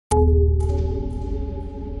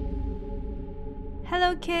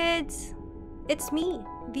Hello kids! It's me,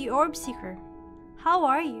 the Orb Seeker. How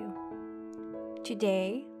are you?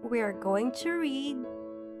 Today we are going to read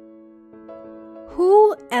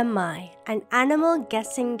Who Am I? An Animal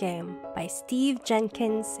Guessing Game by Steve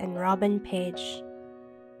Jenkins and Robin Page.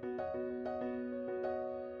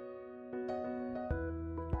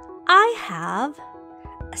 I have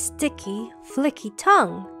a sticky, flicky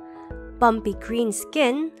tongue, bumpy green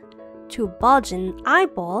skin, 2 bulging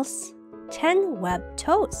eyeballs, 10 webbed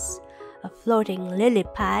toes, a floating lily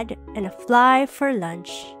pad, and a fly for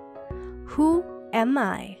lunch. Who am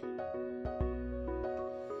I?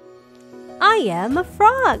 I am a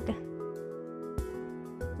frog.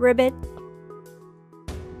 Ribbit.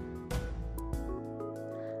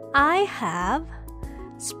 I have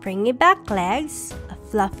springy back legs, a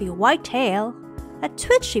fluffy white tail, a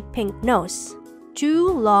twitchy pink nose, 2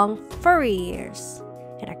 long furry ears,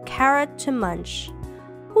 and a carrot to munch.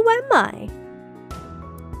 Who am I?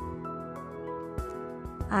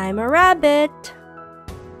 I'm a rabbit.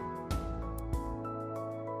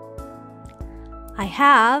 I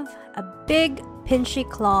have a big pinchy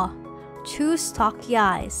claw, 2 stocky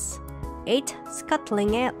eyes, 8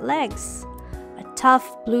 scuttling legs, a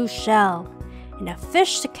tough blue shell, and a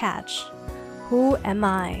fish to catch. Who am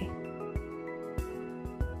I?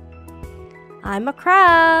 I'm a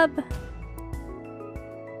crab.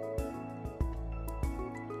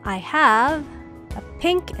 I have a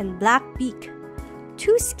pink and black beak,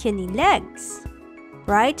 2 skinny legs,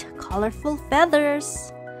 bright colorful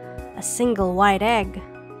feathers, a single white egg,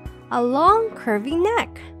 a long curvy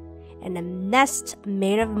neck, and a nest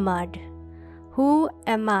made of mud. Who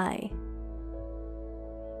am I?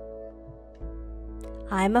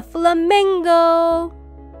 I'm a flamingo.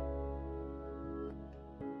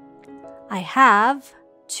 I have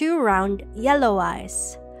 2 round yellow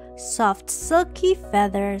eyes, soft silky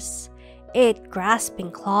feathers, 8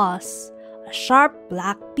 grasping claws, a sharp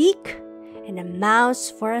black beak, and a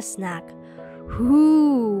mouse for a snack.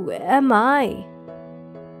 Who am I?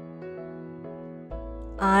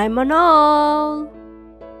 I'm an owl.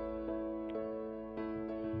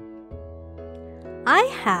 I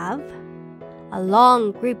have a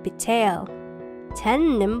long grippy tail,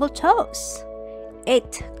 10 nimble toes,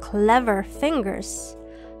 8 clever fingers,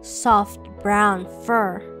 soft brown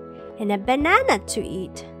fur, and a banana to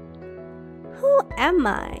eat. Who am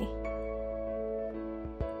I?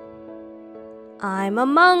 I'm a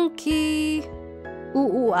monkey.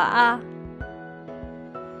 Ooh, ah, ah.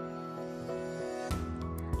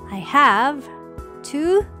 I have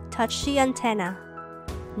 2 touchy antennae,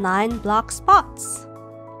 9 black spots,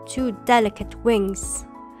 2 delicate wings,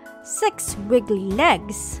 6 wiggly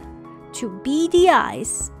legs, 2 beady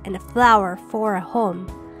eyes, and a flower for a home.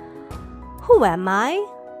 Who am I?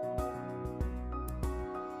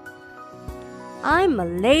 I'm a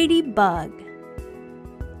ladybug.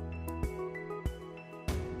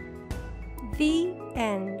 The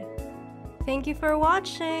end. Thank you for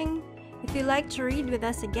watching. If you'd like to read with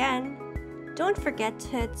us again, don't forget to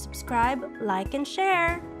hit subscribe, like, and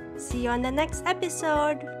share. See you on the next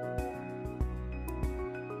episode.